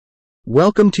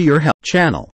Welcome to your health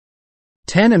channel.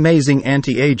 10 amazing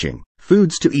anti-aging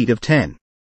foods to eat of 10.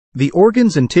 The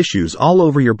organs and tissues all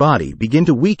over your body begin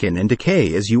to weaken and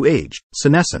decay as you age,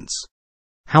 senescence.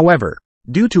 However,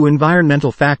 due to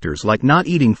environmental factors like not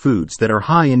eating foods that are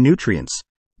high in nutrients,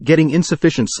 getting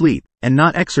insufficient sleep, and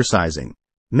not exercising,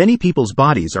 many people's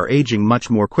bodies are aging much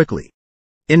more quickly.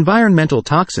 Environmental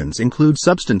toxins include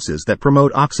substances that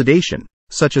promote oxidation,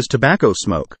 such as tobacco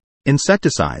smoke,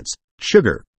 insecticides,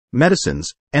 sugar, medicines,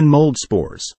 and mold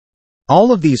spores.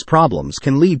 All of these problems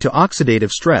can lead to oxidative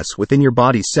stress within your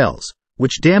body's cells,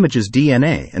 which damages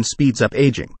DNA and speeds up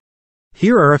aging.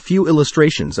 Here are a few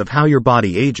illustrations of how your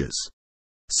body ages.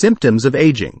 Symptoms of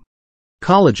aging: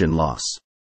 collagen loss,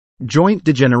 joint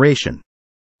degeneration,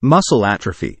 muscle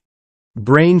atrophy,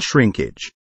 brain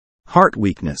shrinkage, heart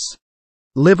weakness,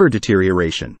 liver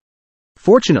deterioration.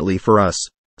 Fortunately for us,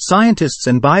 scientists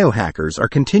and biohackers are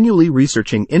continually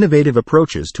researching innovative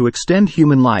approaches to extend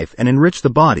human life and enrich the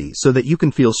body so that you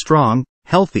can feel strong,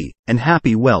 healthy, and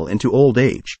happy well into old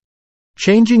age.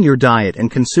 Changing your diet and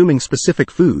consuming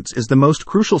specific foods is the most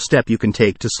crucial step you can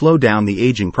take to slow down the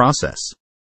aging process.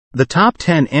 The top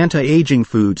 10 anti-aging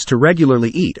foods to regularly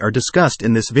eat are discussed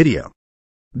in this video.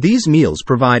 These meals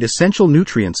provide essential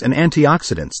nutrients and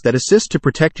antioxidants that assist to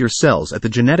protect your cells at the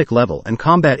genetic level and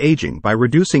combat aging by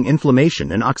reducing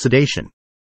inflammation and oxidation.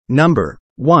 Number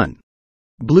 1.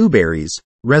 Blueberries,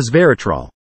 resveratrol.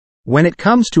 When it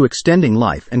comes to extending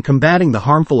life and combating the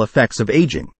harmful effects of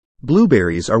aging,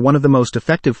 blueberries are one of the most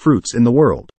effective fruits in the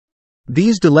world.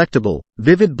 These delectable,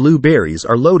 vivid blueberries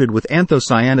are loaded with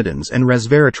anthocyanidins and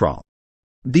resveratrol.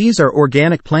 These are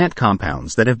organic plant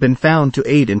compounds that have been found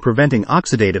to aid in preventing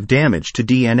oxidative damage to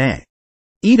DNA.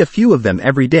 Eat a few of them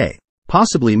every day,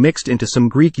 possibly mixed into some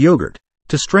Greek yogurt,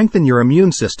 to strengthen your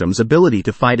immune system's ability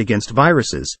to fight against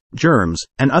viruses, germs,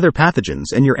 and other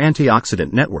pathogens in your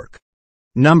antioxidant network.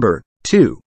 Number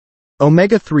 2.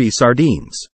 Omega-3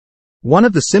 sardines. One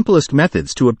of the simplest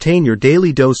methods to obtain your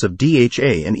daily dose of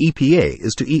DHA and EPA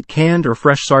is to eat canned or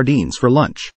fresh sardines for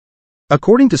lunch.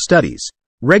 According to studies,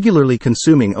 regularly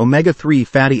consuming omega-3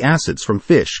 fatty acids from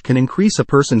fish can increase a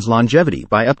person's longevity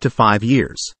by up to 5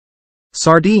 years.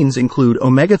 Sardines include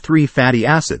omega-3 fatty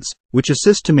acids, which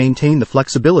assist to maintain the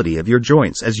flexibility of your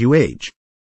joints as you age.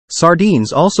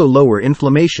 Sardines also lower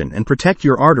inflammation and protect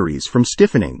your arteries from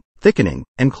stiffening, thickening,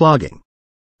 and clogging.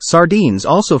 Sardines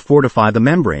also fortify the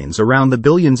membranes around the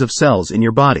billions of cells in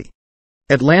your body.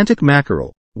 Atlantic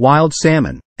mackerel, wild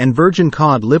salmon, and virgin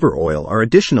cod liver oil are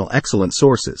additional excellent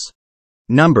sources.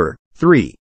 Number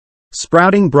 3.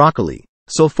 Sprouting broccoli,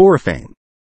 sulforaphane.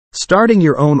 Starting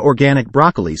your own organic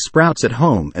broccoli sprouts at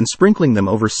home and sprinkling them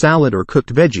over salad or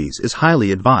cooked veggies is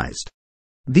highly advised.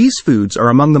 These foods are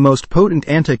among the most potent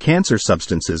anti-cancer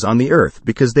substances on the earth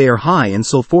because they are high in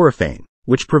sulforaphane,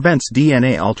 which prevents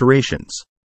DNA alterations.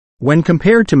 When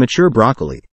compared to mature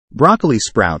broccoli, broccoli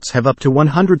sprouts have up to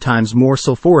 100 times more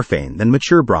sulforaphane than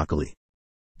mature broccoli.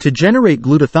 To generate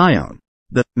glutathione,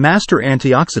 the master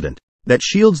antioxidant that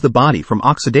shields the body from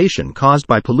oxidation caused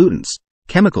by pollutants,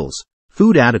 chemicals,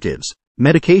 food additives,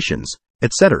 medications,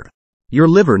 etc., your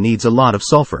liver needs a lot of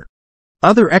sulfur.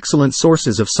 Other excellent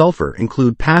sources of sulfur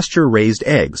include pasture-raised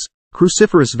eggs,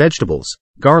 cruciferous vegetables,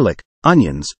 garlic,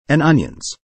 onions, and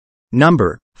onions.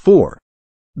 Number 4.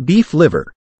 Beef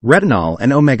liver, retinol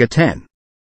and omega-10.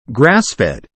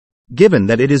 Grass-fed. Given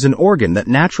that it is an organ that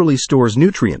naturally stores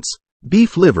nutrients,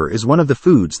 beef liver is one of the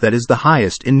foods that is the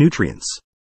highest in nutrients.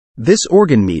 This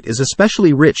organ meat is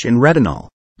especially rich in retinol,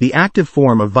 the active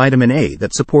form of vitamin A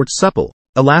that supports supple,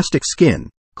 elastic skin,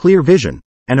 clear vision,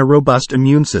 and a robust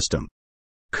immune system.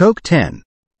 CoQ10,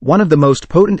 one of the most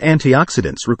potent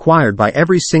antioxidants required by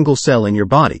every single cell in your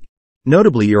body,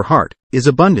 notably your heart, is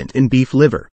abundant in beef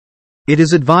liver. It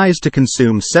is advised to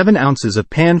consume 7 ounces of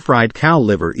pan-fried cow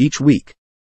liver each week.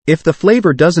 If the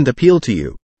flavor doesn't appeal to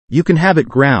you, you can have it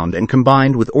ground and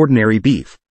combined with ordinary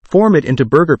beef, form it into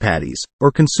burger patties,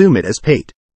 or consume it as pate.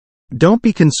 Don't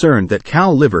be concerned that cow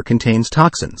liver contains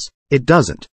toxins. It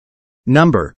doesn't.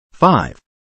 Number 5.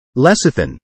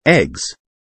 Lecithin, eggs.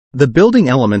 The building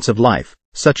elements of life,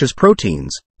 such as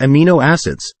proteins, amino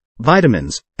acids,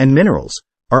 vitamins, and minerals,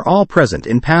 are all present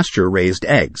in pasture-raised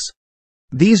eggs.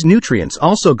 These nutrients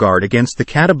also guard against the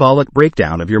catabolic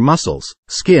breakdown of your muscles,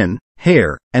 skin,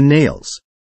 hair, and nails.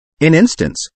 In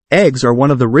instance, eggs are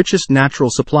one of the richest natural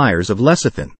suppliers of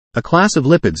lecithin, a class of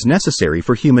lipids necessary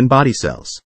for human body cells.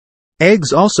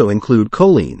 Eggs also include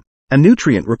choline, a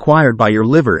nutrient required by your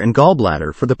liver and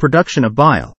gallbladder for the production of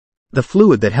bile, the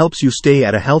fluid that helps you stay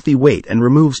at a healthy weight and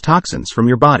removes toxins from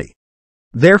your body.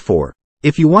 Therefore,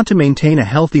 if you want to maintain a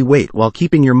healthy weight while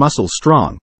keeping your muscles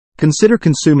strong, consider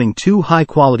consuming 2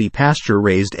 high-quality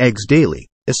pasture-raised eggs daily,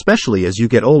 especially as you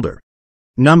get older.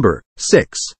 Number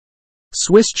 6.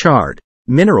 Swiss chard,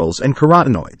 minerals and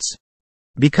carotenoids.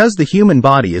 Because the human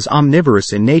body is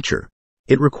omnivorous in nature,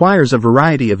 it requires a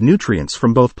variety of nutrients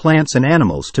from both plants and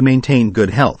animals to maintain good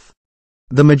health.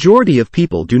 The majority of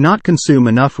people do not consume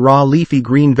enough raw leafy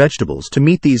green vegetables to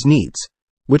meet these needs,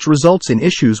 which results in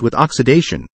issues with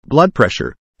oxidation, blood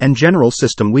pressure, and general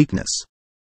system weakness.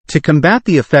 To combat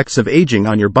the effects of aging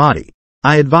on your body,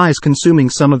 I advise consuming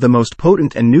some of the most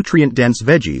potent and nutrient-dense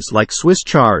veggies like Swiss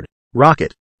chard,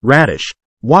 rocket, radish,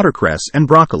 watercress, and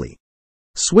broccoli.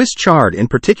 Swiss chard in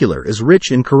particular is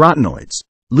rich in carotenoids,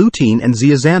 lutein and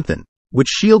zeaxanthin, which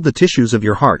shield the tissues of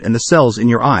your heart and the cells in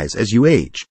your eyes as you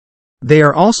age. They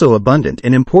are also abundant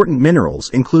in important minerals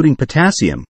including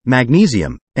potassium,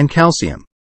 magnesium, and calcium.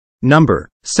 Number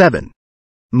 7.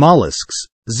 Mollusks,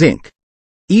 zinc.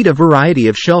 Eat a variety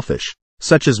of shellfish,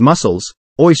 such as mussels,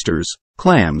 oysters,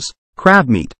 clams, crab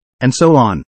meat, and so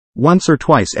on, once or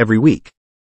twice every week.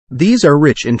 These are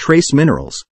rich in trace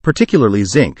minerals, particularly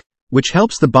zinc, which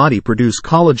helps the body produce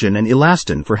collagen and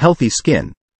elastin for healthy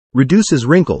skin, reduces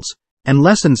wrinkles, and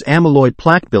lessens amyloid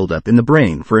plaque buildup in the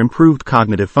brain for improved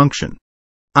cognitive function.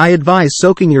 I advise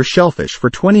soaking your shellfish for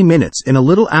 20 minutes in a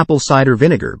little apple cider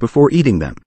vinegar before eating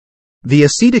them. The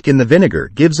acetic in the vinegar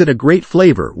gives it a great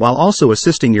flavor while also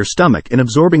assisting your stomach in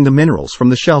absorbing the minerals from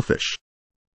the shellfish.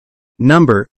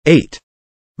 Number 8.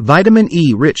 Vitamin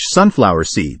E-rich sunflower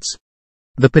seeds.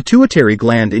 The pituitary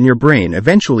gland in your brain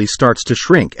eventually starts to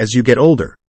shrink as you get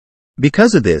older.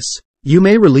 Because of this, you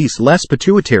may release less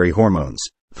pituitary hormones,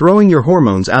 throwing your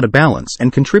hormones out of balance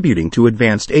and contributing to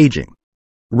advanced aging.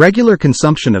 Regular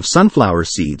consumption of sunflower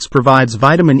seeds provides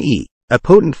vitamin E, a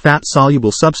potent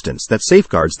fat-soluble substance that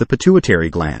safeguards the pituitary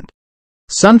gland.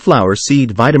 Sunflower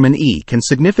seed vitamin E can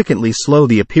significantly slow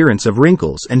the appearance of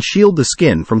wrinkles and shield the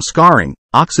skin from scarring,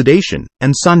 oxidation,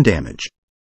 and sun damage.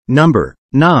 Number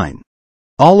 9.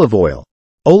 Olive oil,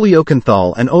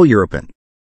 oleocanthal and oleuropein.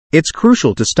 It's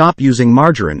crucial to stop using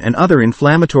margarine and other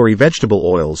inflammatory vegetable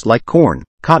oils like corn,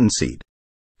 cottonseed,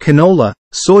 canola,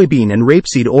 soybean and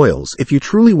rapeseed oils if you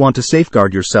truly want to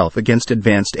safeguard yourself against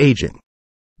advanced aging.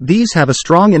 These have a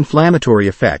strong inflammatory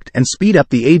effect and speed up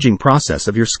the aging process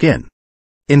of your skin.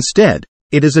 Instead,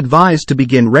 it is advised to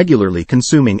begin regularly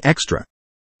consuming extra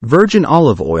virgin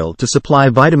olive oil to supply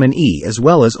vitamin E as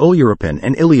well as oleuropein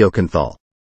and oleocanthal.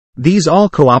 These all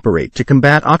cooperate to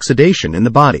combat oxidation in the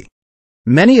body.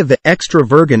 Many of the extra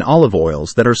virgin olive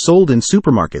oils that are sold in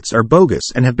supermarkets are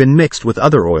bogus and have been mixed with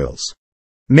other oils.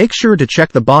 Make sure to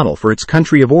check the bottle for its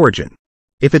country of origin.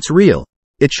 If it's real,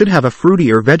 it should have a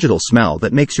fruity or vegetal smell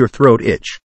that makes your throat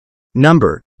itch.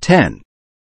 Number 10.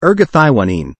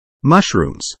 Ergothioneine,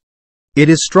 mushrooms. It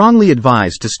is strongly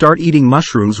advised to start eating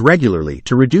mushrooms regularly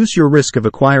to reduce your risk of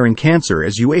acquiring cancer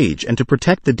as you age and to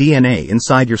protect the DNA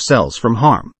inside your cells from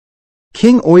harm.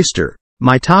 King oyster,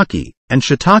 maitake, and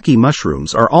shiitake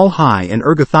mushrooms are all high in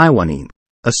ergothioneine,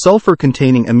 a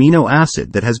sulfur-containing amino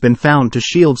acid that has been found to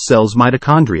shield cells'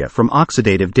 mitochondria from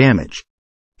oxidative damage.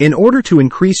 In order to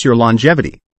increase your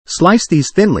longevity, slice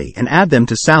these thinly and add them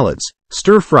to salads,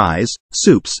 stir-fries,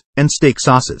 soups, and steak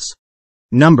sauces.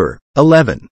 Number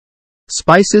 11.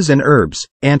 Spices and herbs,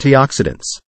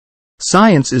 antioxidants.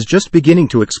 Science is just beginning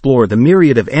to explore the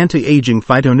myriad of anti-aging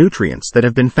phytonutrients that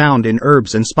have been found in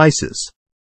herbs and spices.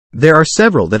 There are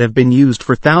several that have been used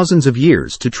for thousands of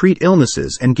years to treat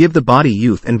illnesses and give the body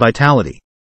youth and vitality.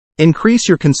 Increase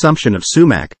your consumption of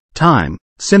sumac, thyme,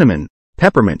 cinnamon,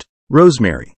 peppermint,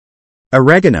 rosemary,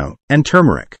 oregano, and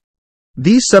turmeric.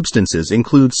 These substances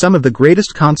include some of the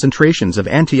greatest concentrations of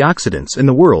antioxidants in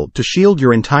the world to shield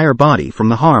your entire body from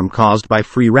the harm caused by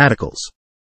free radicals.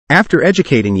 After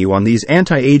educating you on these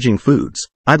anti-aging foods,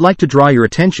 I'd like to draw your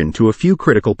attention to a few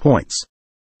critical points.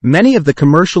 Many of the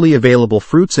commercially available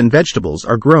fruits and vegetables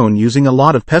are grown using a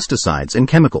lot of pesticides and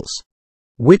chemicals,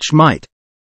 which might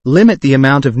limit the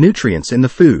amount of nutrients in the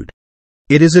food.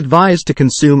 It is advised to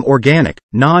consume organic,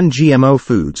 non-GMO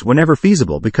foods whenever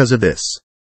feasible because of this.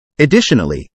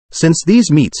 Additionally, since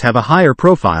these meats have a higher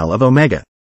profile of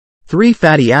omega-3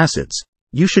 fatty acids,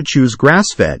 you should choose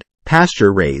grass-fed,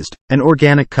 pasture-raised, and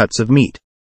organic cuts of meat.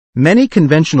 Many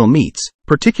conventional meats,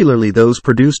 particularly those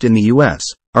produced in the U.S.,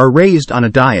 are raised on a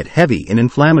diet heavy in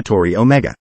inflammatory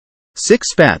omega-6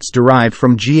 fats derived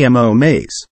from GMO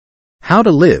maize. How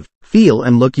to live, feel,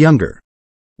 and look younger.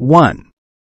 1.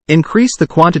 Increase the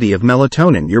quantity of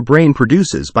melatonin your brain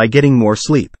produces by getting more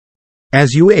sleep.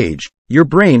 As you age, your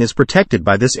brain is protected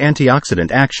by this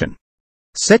antioxidant action.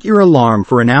 Set your alarm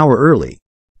for an hour early,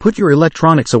 put your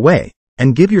electronics away,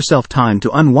 and give yourself time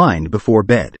to unwind before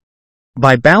bed.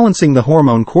 By balancing the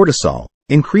hormone cortisol,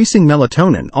 increasing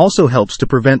melatonin also helps to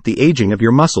prevent the aging of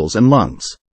your muscles and lungs.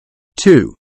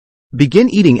 2. Begin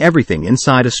eating everything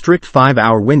inside a strict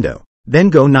 5-hour window, then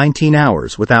go 19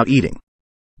 hours without eating.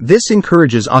 This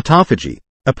encourages autophagy,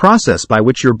 a process by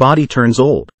which your body turns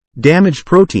old, damaged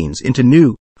proteins into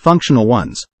new, functional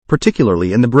ones,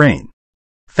 particularly in the brain.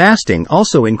 Fasting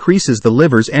also increases the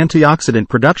liver's antioxidant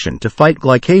production to fight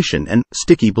glycation and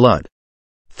sticky blood.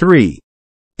 3.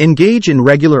 Engage in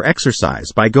regular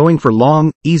exercise by going for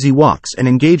long, easy walks and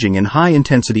engaging in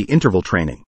high-intensity interval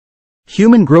training.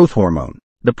 Human growth hormone,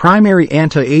 the primary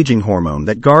anti-aging hormone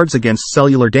that guards against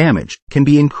cellular damage, can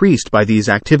be increased by these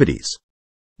activities.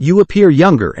 You appear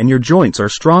younger and your joints are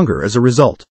stronger as a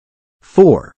result.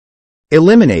 4.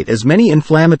 Eliminate as many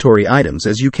inflammatory items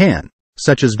as you can,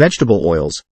 such as vegetable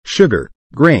oils, sugar,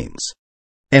 grains,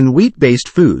 and wheat-based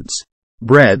foods,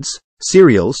 breads,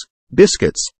 cereals,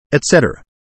 biscuits, etc.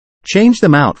 Change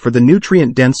them out for the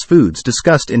nutrient-dense foods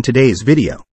discussed in today's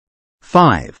video.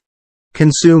 5.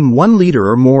 Consume 1 liter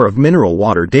or more of mineral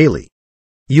water daily.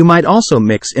 You might also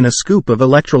mix in a scoop of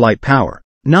electrolyte power,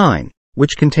 9,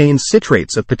 which contains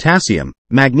citrates of potassium,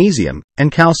 magnesium,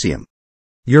 and calcium.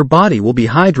 Your body will be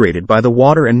hydrated by the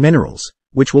water and minerals,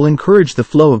 which will encourage the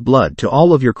flow of blood to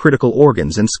all of your critical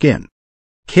organs and skin,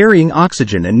 carrying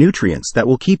oxygen and nutrients that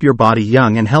will keep your body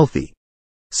young and healthy.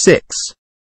 6.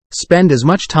 Spend as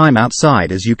much time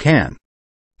outside as you can.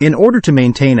 In order to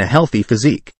maintain a healthy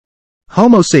physique,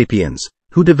 Homo sapiens,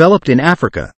 who developed in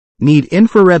Africa, need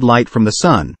infrared light from the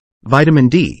sun, vitamin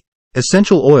D,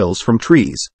 essential oils from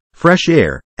trees, fresh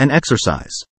air, and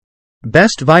exercise.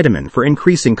 Best vitamin for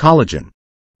increasing collagen.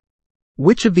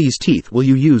 Which of these teeth will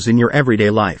you use in your everyday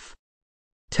life?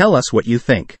 Tell us what you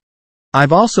think.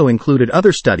 I've also included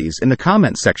other studies in the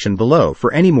comment section below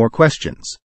for any more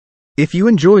questions. If you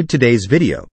enjoyed today's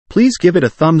video, please give it a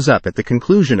thumbs up at the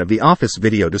conclusion of the office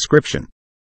video description.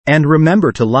 And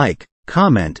remember to like,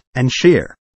 comment, and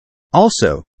share.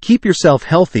 Also, keep yourself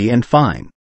healthy and fine.